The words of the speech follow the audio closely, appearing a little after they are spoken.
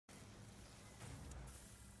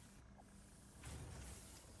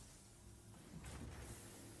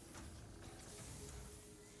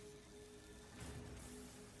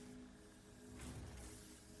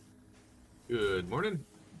Good morning,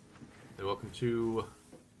 and welcome to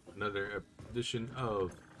another edition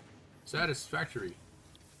of Satisfactory.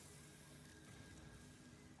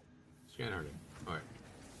 Scan hardening. Alright.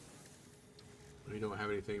 We don't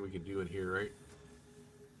have anything we can do in here, right?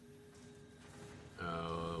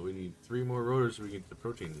 We need 3 more rotors so we get the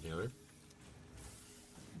protein inhaler.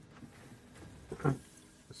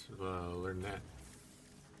 Let's learn that.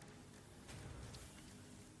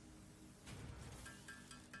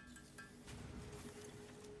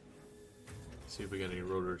 See if we got any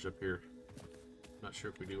rotors up here. Not sure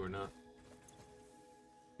if we do or not.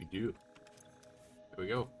 We do. There we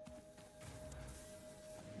go.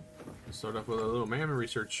 Let's start off with a little mammal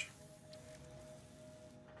research.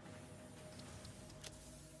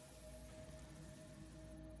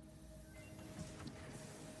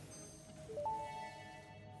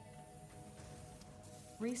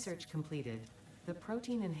 Research completed. The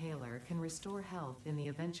protein inhaler can restore health in the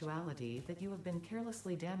eventuality that you have been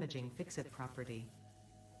carelessly damaging fix-it property.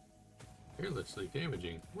 Carelessly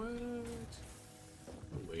damaging? What?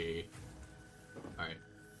 No way. Alright.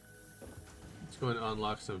 Let's go and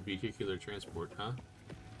unlock some vehicular transport, huh?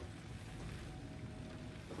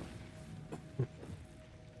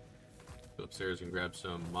 Go upstairs and grab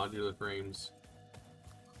some modular frames,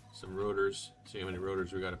 some rotors. See how many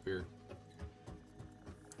rotors we got up here.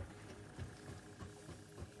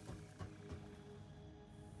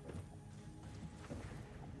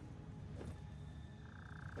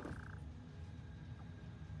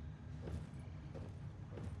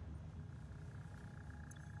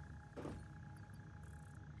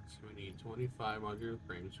 So we need 25 modular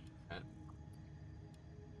frames for that.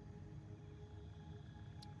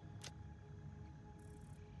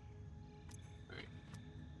 Alright.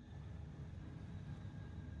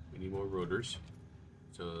 We need more rotors.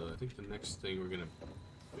 So I think the next thing we're gonna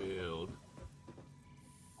build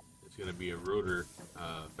is gonna be a rotor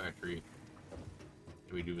factory.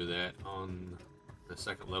 And we do that on the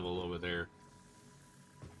second level over there.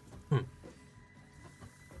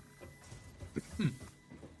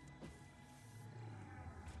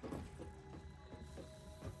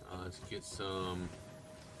 Let's get some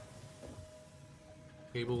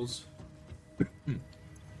cables.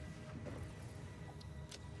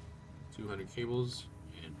 200 cables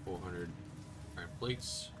and 400 iron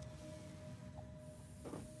plates.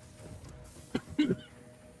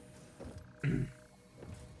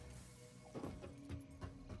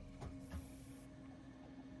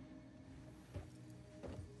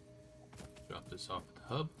 Drop this off at the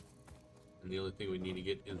hub. And the only thing we need to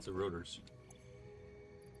get is the rotors.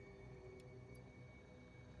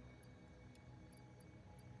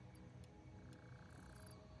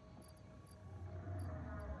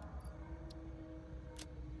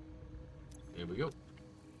 There we go.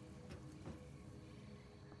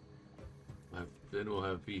 Then we'll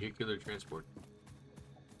have vehicular transport.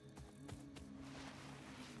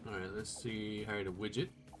 Alright, let's see. Hide a widget.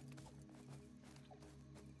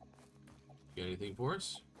 Got anything for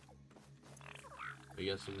us? We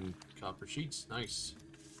got some copper sheets. Nice.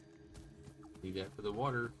 Need that for the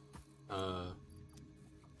water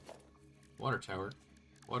tower.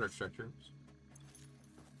 Water structures.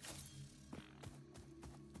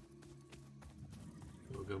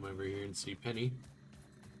 We'll go over here and see Penny.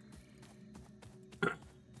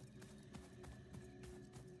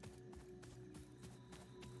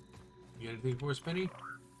 You got anything for us, Penny?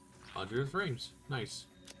 Modular frames. Nice.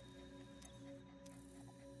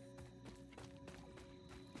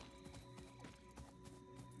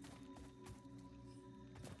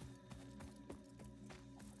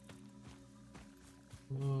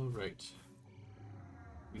 Alright.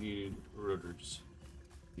 We needed rotors.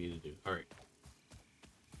 We need to do. Alright.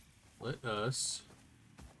 Let us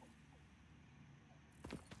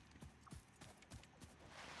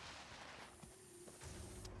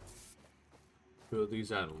build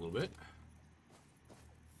these out a little bit.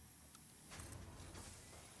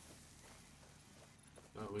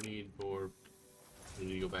 We need more. We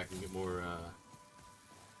need to go back and get more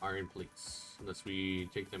iron plates, unless we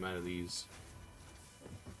take them out of these.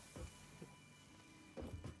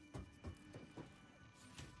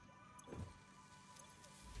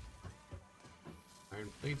 Iron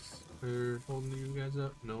plates are holding you guys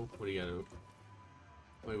up? No? What do you got?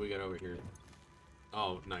 What do we got over here?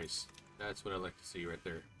 Oh, nice. That's what I like to see right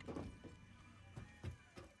there.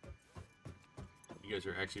 You guys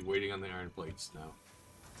are actually waiting on the iron plates now.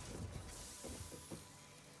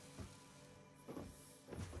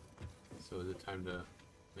 So is it time to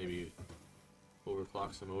maybe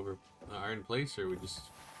overclock some iron plates, or we just...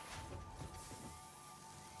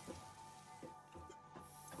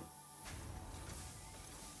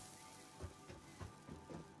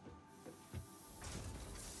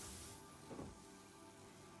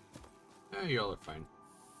 Y'all are fine.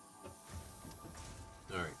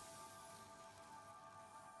 Alright.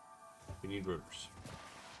 We need rotors.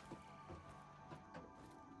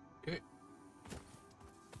 Okay.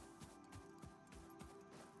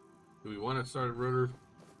 Do we want to start a rotor?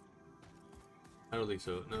 I don't think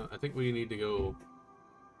so. No, I think we need to go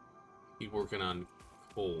keep working on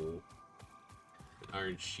coal and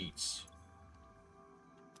iron sheets.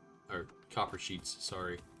 Or copper sheets,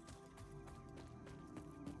 sorry.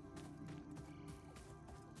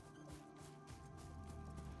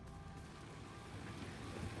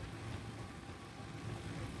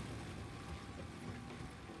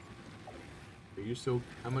 Are you still...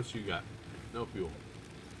 How much you got? No fuel.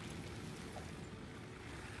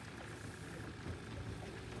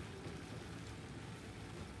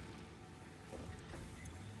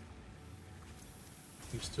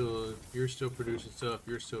 You're still producing stuff.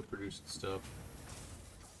 You're still producing stuff.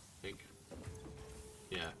 I think.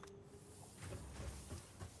 Yeah.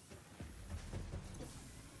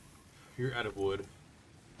 You're out of wood.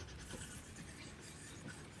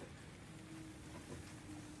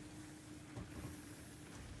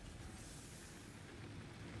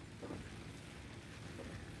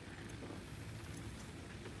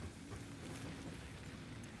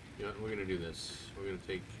 You know what, we're gonna do this. We're gonna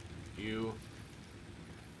take you,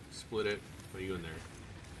 split it, put you in there.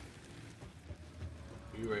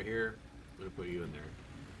 You right here, I'm gonna put you in there.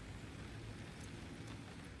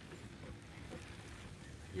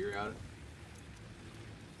 You're out.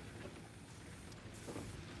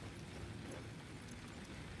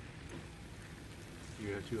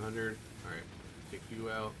 You have 200. Alright, take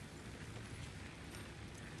you out.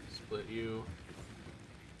 Split you.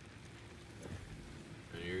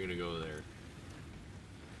 And you're gonna go there.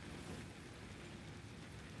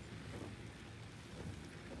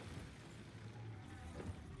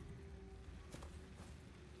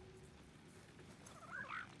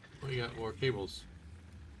 We got more cables.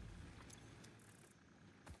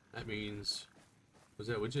 That means... Was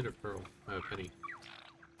that widget or pearl? Penny.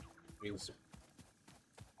 Means...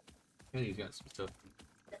 Penny's got some stuff.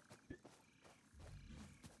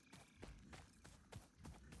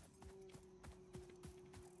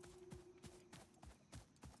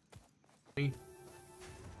 Penny.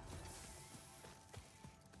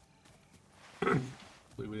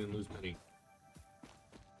 Hopefully we didn't lose Penny.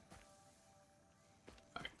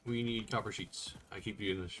 Alright, we need copper sheets. I keep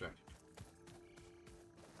you distracted.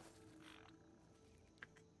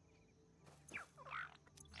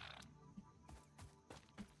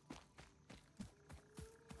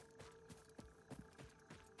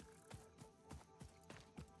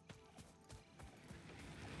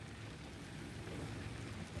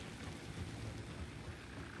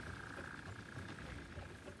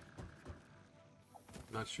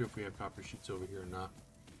 Not sure if we have copper sheets over here or not.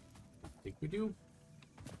 I think we do.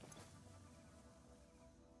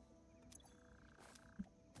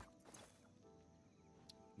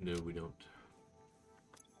 No, we don't.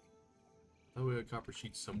 Oh, we have copper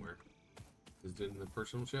sheets somewhere. Is it in the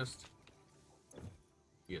personal chest?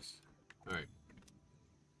 Yes. Alright.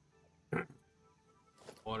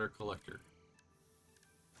 Water collector.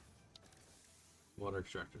 Water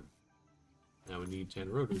extractor. Now we need 10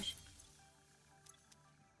 rotors.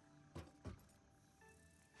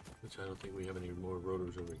 Which I don't think we have any more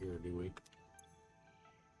rotors over here, do we?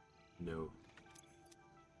 No.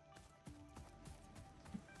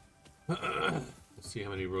 Let's see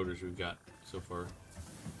how many rotors we've got so far.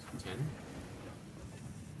 10?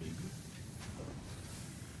 Maybe.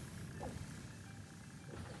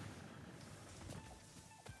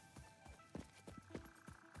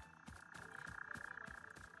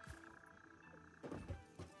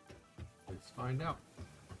 Let's find out.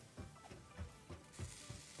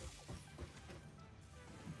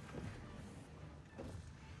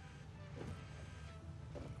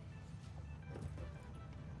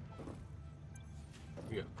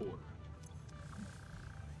 We got 4.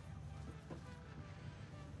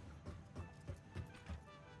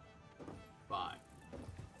 Five.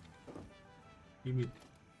 Give me.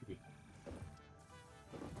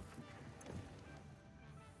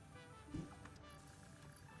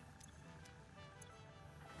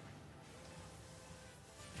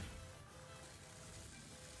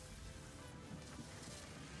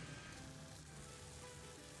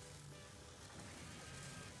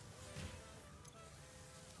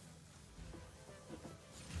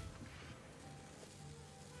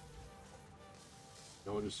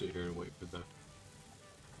 I want to sit here and wait for the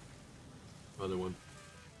other one.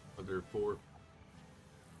 Other 4.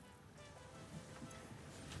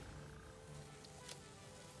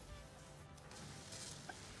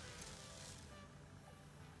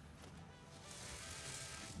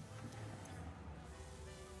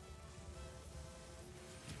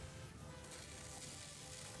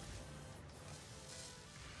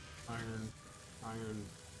 iron,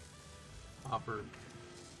 copper.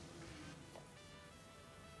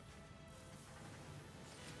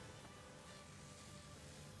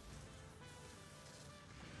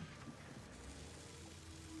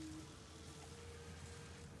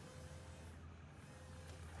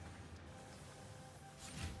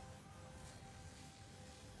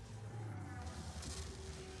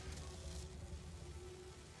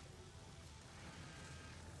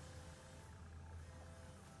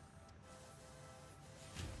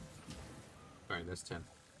 Alright, that's 10.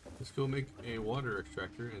 Let's go make a water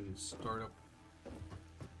extractor and start up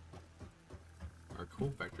our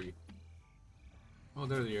coal factory. Oh,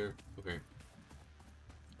 there they are. Okay.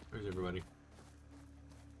 Where's everybody?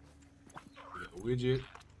 We got a widget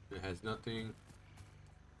that has nothing.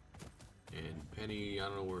 And Penny, I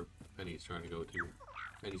don't know where Penny's trying to go to.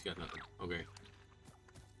 Penny's got nothing. Okay.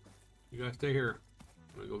 You guys stay here.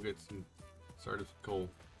 I'm gonna go get some, start up some coal.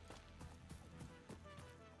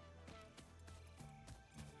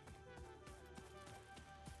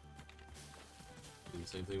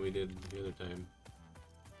 Same thing we did the other time.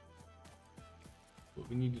 What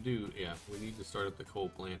we need to do, yeah, we need to start up the coal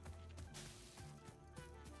plant.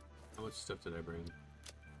 How much stuff did I bring?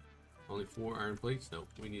 Only 4 iron plates? No,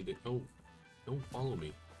 we need to, oh, don't follow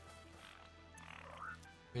me.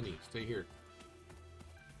 Penny, stay here.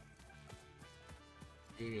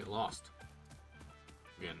 You're gonna get lost.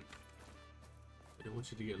 Again. I don't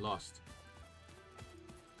want you to get lost.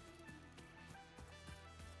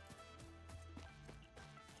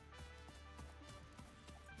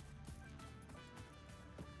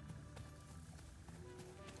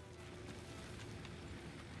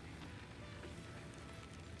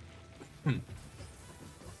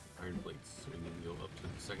 Iron plates, so we need to go up to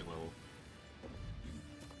the second level.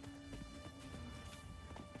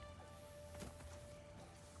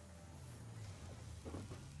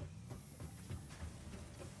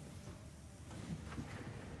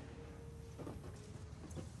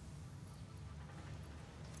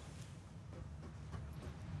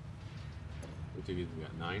 We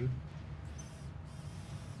got 9.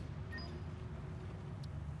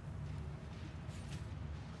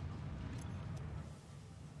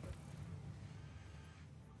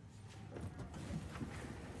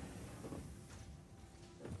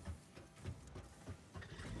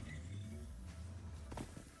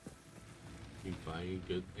 You buy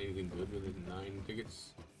anything good with 9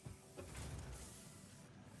 tickets?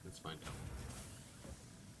 Let's find out.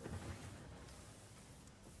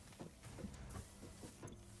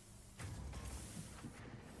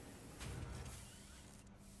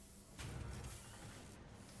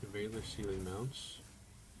 Conveyor ceiling mounts,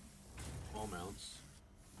 wall mounts,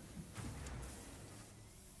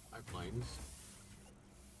 pipelines,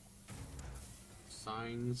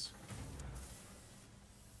 signs,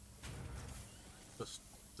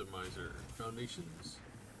 customizer, foundations,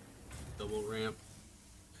 double ramp,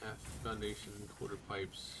 half foundation, quarter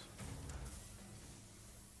pipes,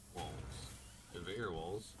 walls, conveyor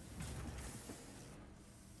walls,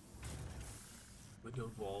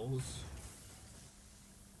 windowed walls,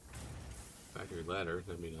 factory ladder,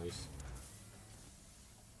 that'd be nice.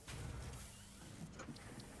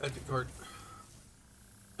 Add to cart.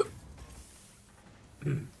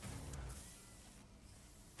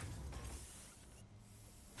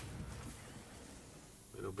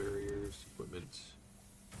 Metal barriers, equipment.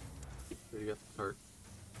 Already got the cart.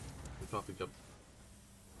 The coffee cup.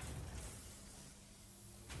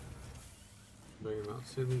 Barrier mount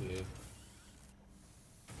ceiling, yeah.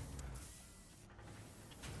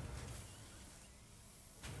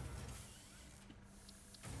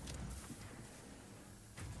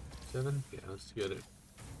 Seven? Yeah, let's get it.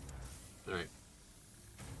 Alright.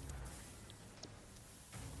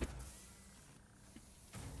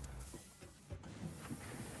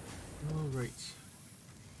 Alright.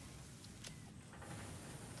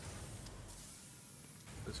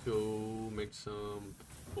 Let's go make some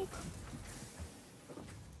bullpen.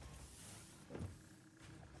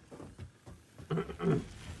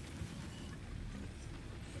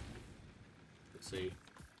 Let's say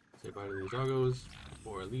bye to these doggos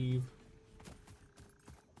before I leave.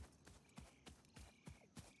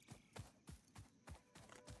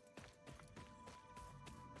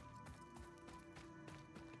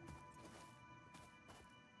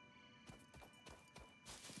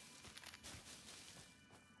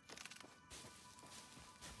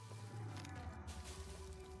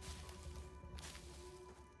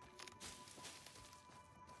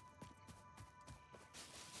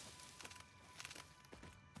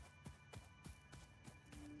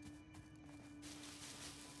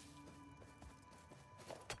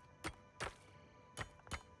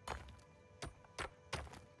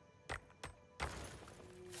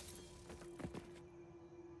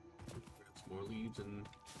 seeds and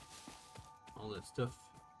all that stuff.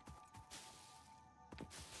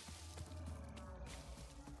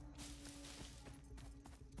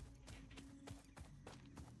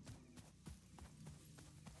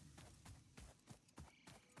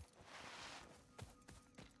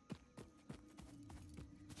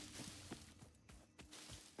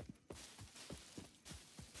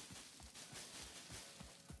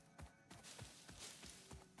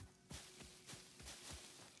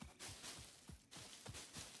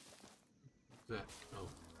 That? Oh.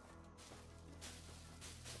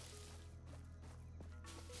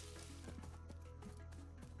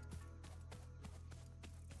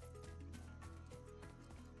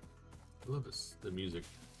 I love this, the music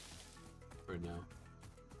right now.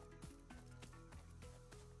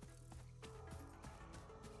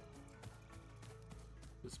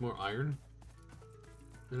 It's more iron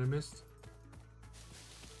than I missed.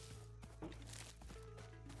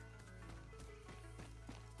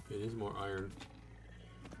 It is more iron.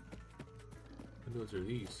 What nodes are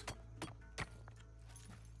these?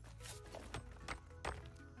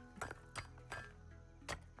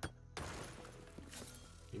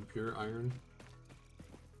 Impure iron.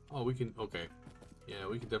 Oh, we can. Okay. Yeah,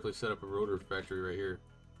 we can definitely set up a rotor factory right here.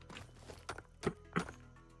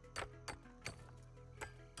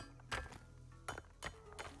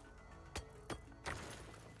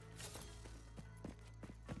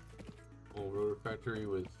 Whole rotor factory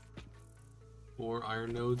with 4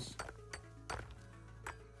 iron nodes.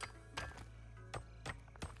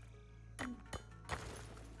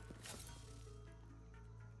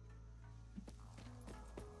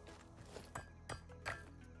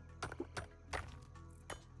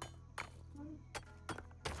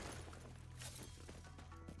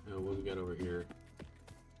 Now, what we got over here?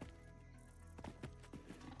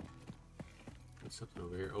 There's something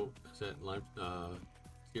over here. Oh, is that lime?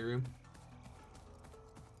 Cerium?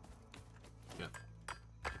 Yeah.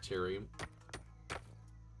 Cerium.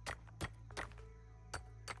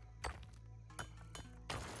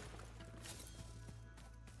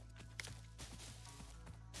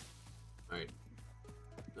 Alright.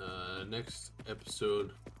 Next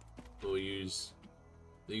episode, we'll use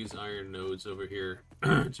these iron nodes over here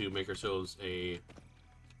to make ourselves a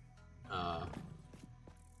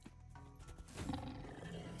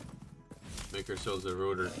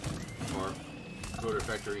rotor farm, rotor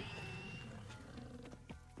factory.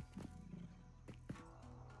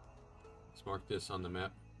 Let's mark this on the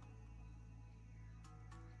map.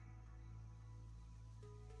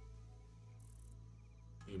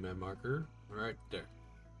 New map marker right there.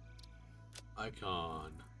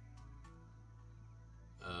 Icon.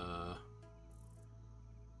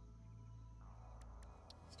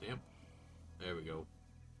 Stamp. There we go.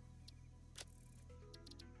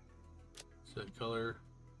 Set color.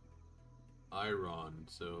 Iron.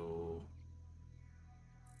 So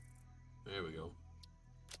there we go.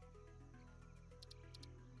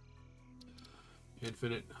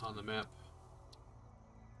 Infinite on the map.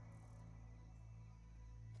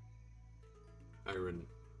 Iron.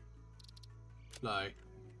 Fly.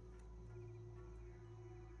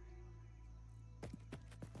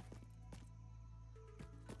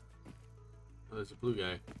 Oh, there's a blue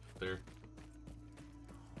guy up there.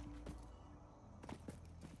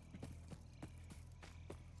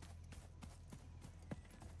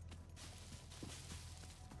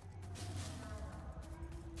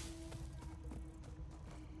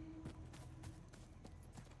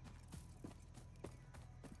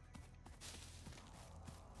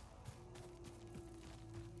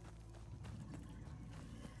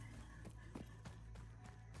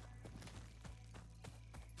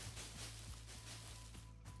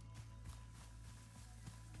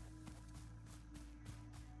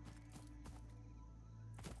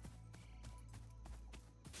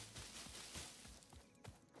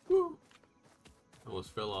 Woo!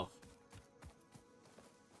 Almost fell off.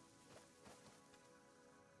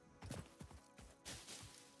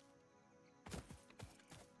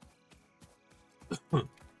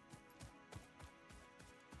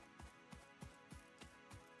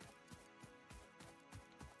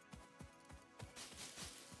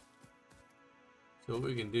 So what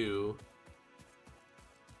we can do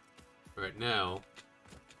right now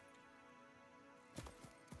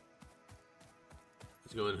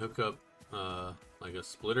is go and hook up like a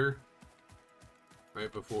splitter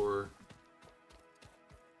right before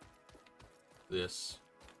this,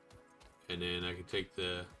 and then I can take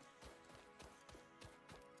the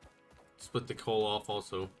split the coal off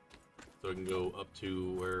also, so I can go up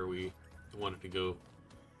to where we want it to go.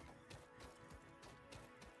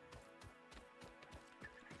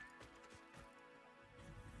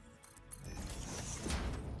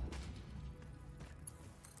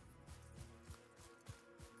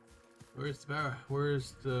 Where's the power?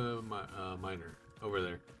 Where's the miner? Over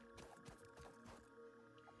there.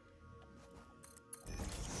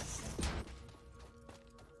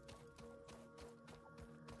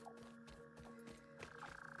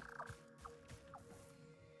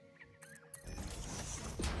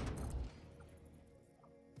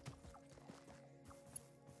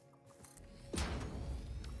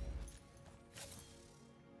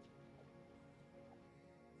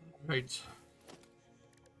 Right.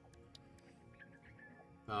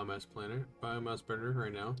 Biomass burner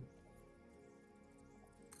right now.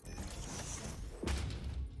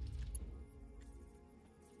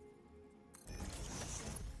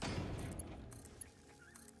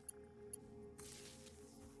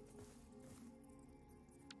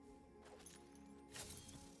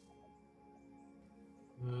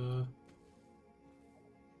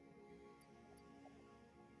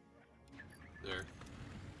 There.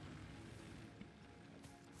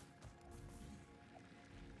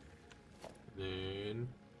 Then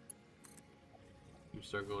you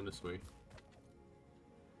start going this way.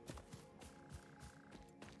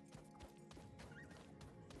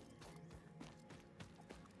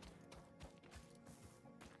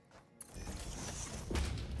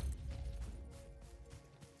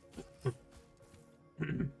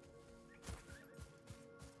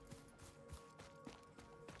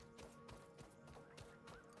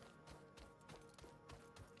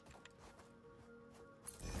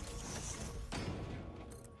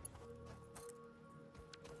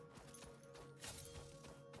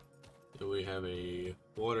 So we have a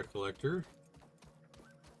water collector.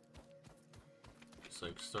 Just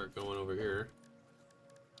like start going over here.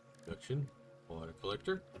 Production, water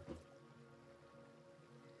collector.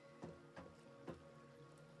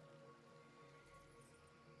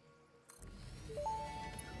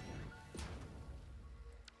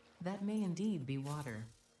 That may indeed be water.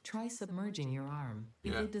 Try submerging your arm.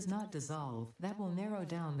 If it does not dissolve, that will narrow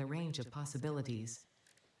down the range of possibilities.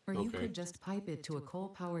 Or you could just pipe it to a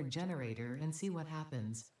coal-powered generator and see what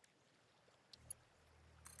happens.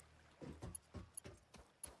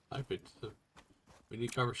 Pipe it. We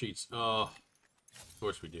need cover sheets. Oh, of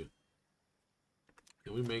course we do.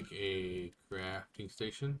 Can we make a crafting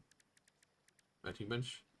station? Crafting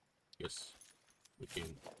bench? Yes, we can.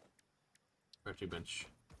 Crafting bench.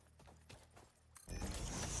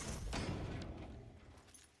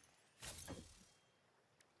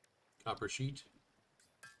 Copper sheet.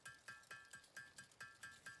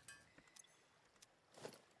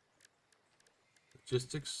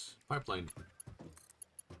 Logistics pipeline.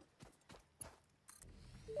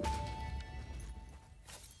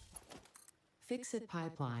 Fix-it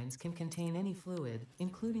pipelines can contain any fluid,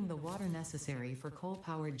 including the water necessary for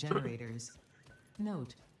coal-powered generators.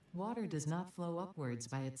 Note: water does not flow upwards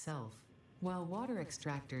by itself. While water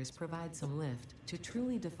extractors provide some lift, to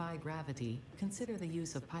truly defy gravity, consider the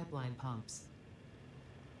use of pipeline pumps.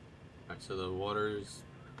 Alright, so the water is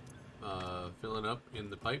filling up in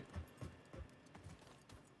the pipe.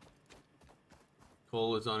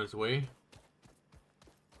 Coal is on its way.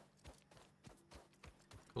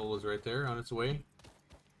 Coal is right there on its way.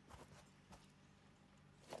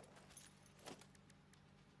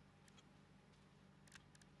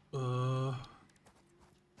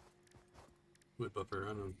 Wood buffer,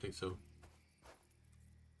 I don't think so.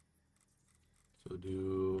 So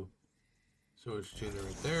do storage chamber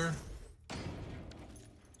right there.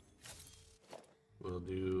 We'll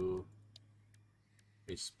do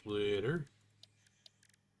a splitter.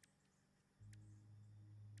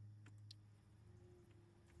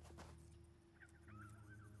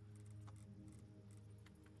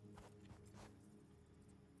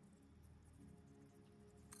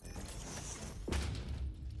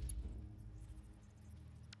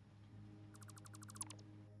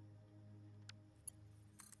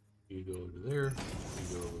 You go over to there.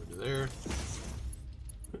 You go over to there.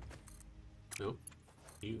 Nope.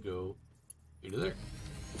 You go into there.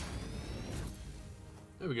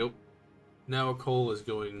 There we go. Now coal is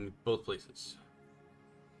going both places.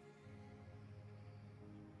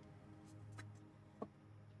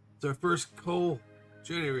 It's our first coal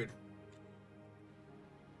generator.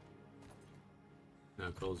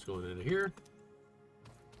 Now coal's going into here.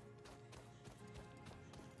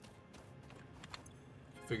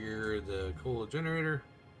 Figure the coal generator.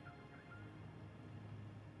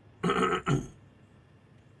 Here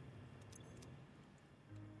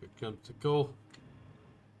comes the coal.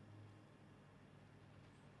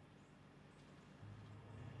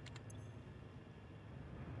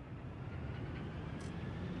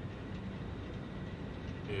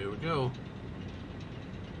 Here we go.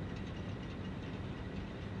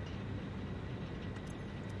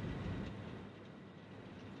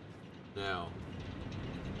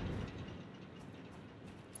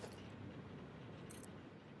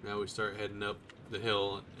 Now we start heading up the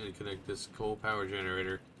hill and connect this coal power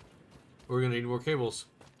generator. We're gonna need more cables.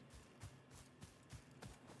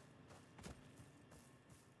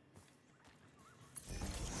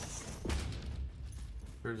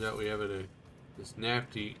 Turns out we have this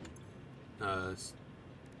nifty,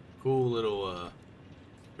 cool little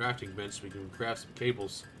crafting bench so we can craft some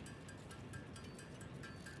cables.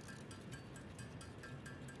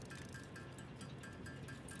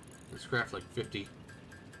 Let's craft like 50.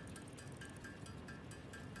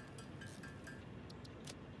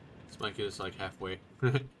 This might get us like halfway.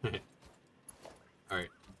 Alright.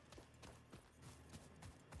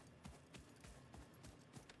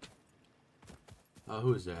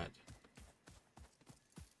 Who is that?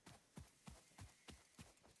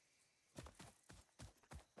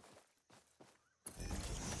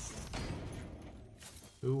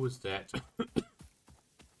 Who was that?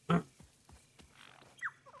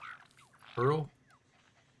 Pearl?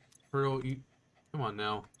 Pearl, you... Come on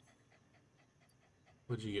now.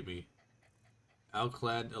 What'd you get me?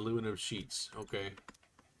 Alclad aluminum sheets. Okay.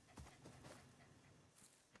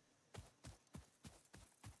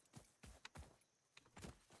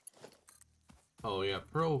 Oh yeah,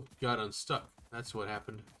 Pearl got unstuck. That's what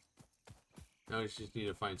happened. Now we just need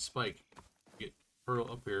to find Spike. Get Pearl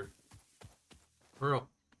up here. Pearl,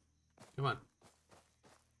 come on.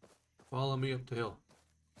 Follow me up the hill.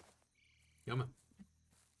 Come on.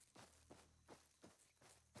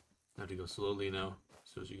 I have to go slowly now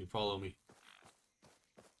so she can follow me.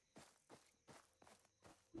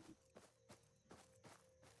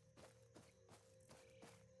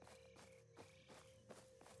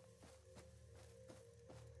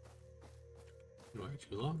 Why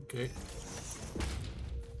too long? Okay.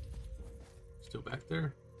 Still back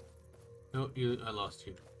there? No, I lost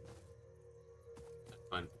you. That's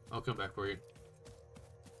fine. I'll come back for you.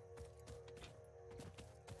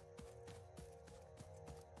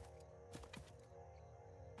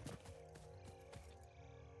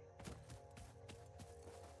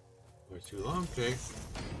 Way too long. Okay.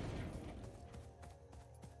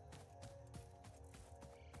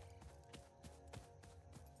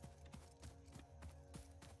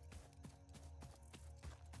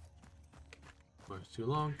 It's too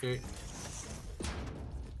long, okay.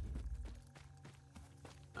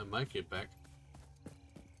 I might get back.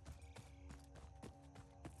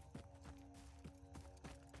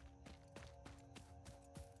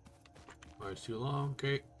 It's too long,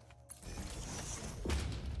 okay.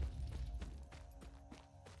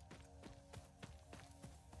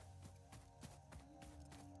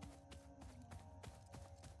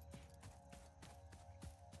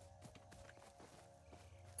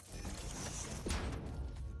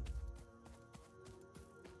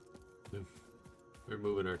 We're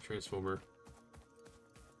moving our transformer.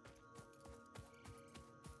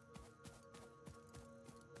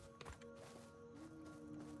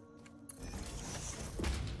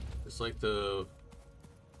 It's like the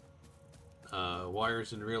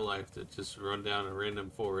wires in real life that just run down a random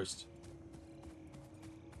forest.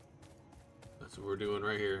 That's what we're doing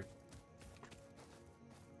right here.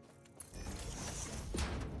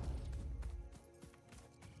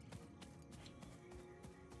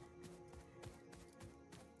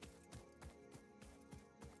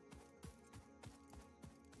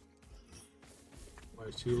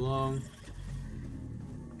 Too long.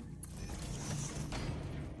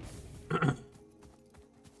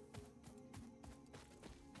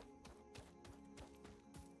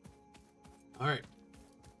 All right.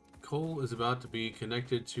 Coal is about to be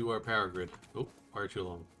connected to our power grid. Oh, wire too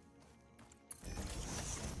long.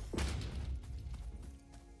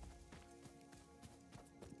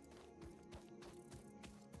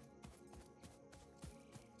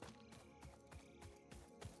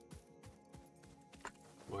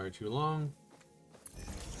 Wire too long.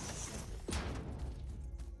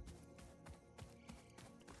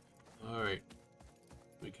 All right,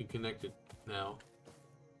 we can connect it now.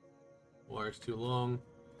 Wire's too long.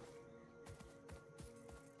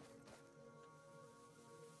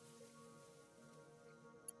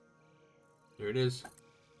 There it is.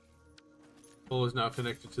 Pole is now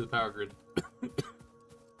connected to the power grid.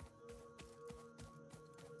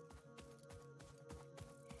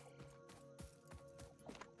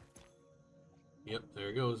 Yep, there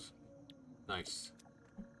it goes. Nice.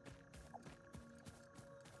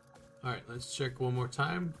 Alright, let's check one more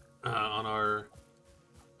time on our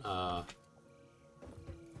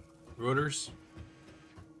rotors.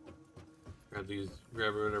 Grab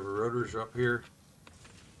whatever rotors are up here.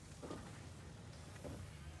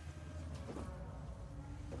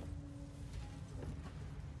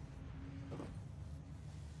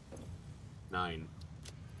 9.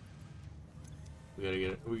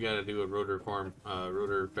 We gotta do a rotor farm,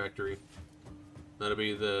 rotor factory. That'll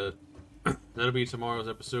be the that'll be tomorrow's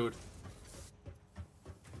episode.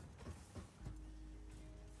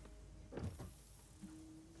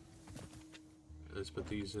 Let's put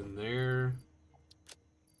these in there.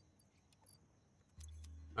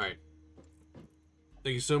 Alright.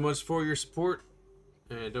 Thank you so much for your support.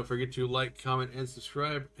 And don't forget to like, comment, and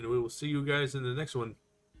subscribe. And we will see you guys in the next one.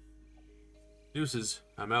 Deuces.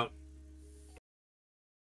 I'm out.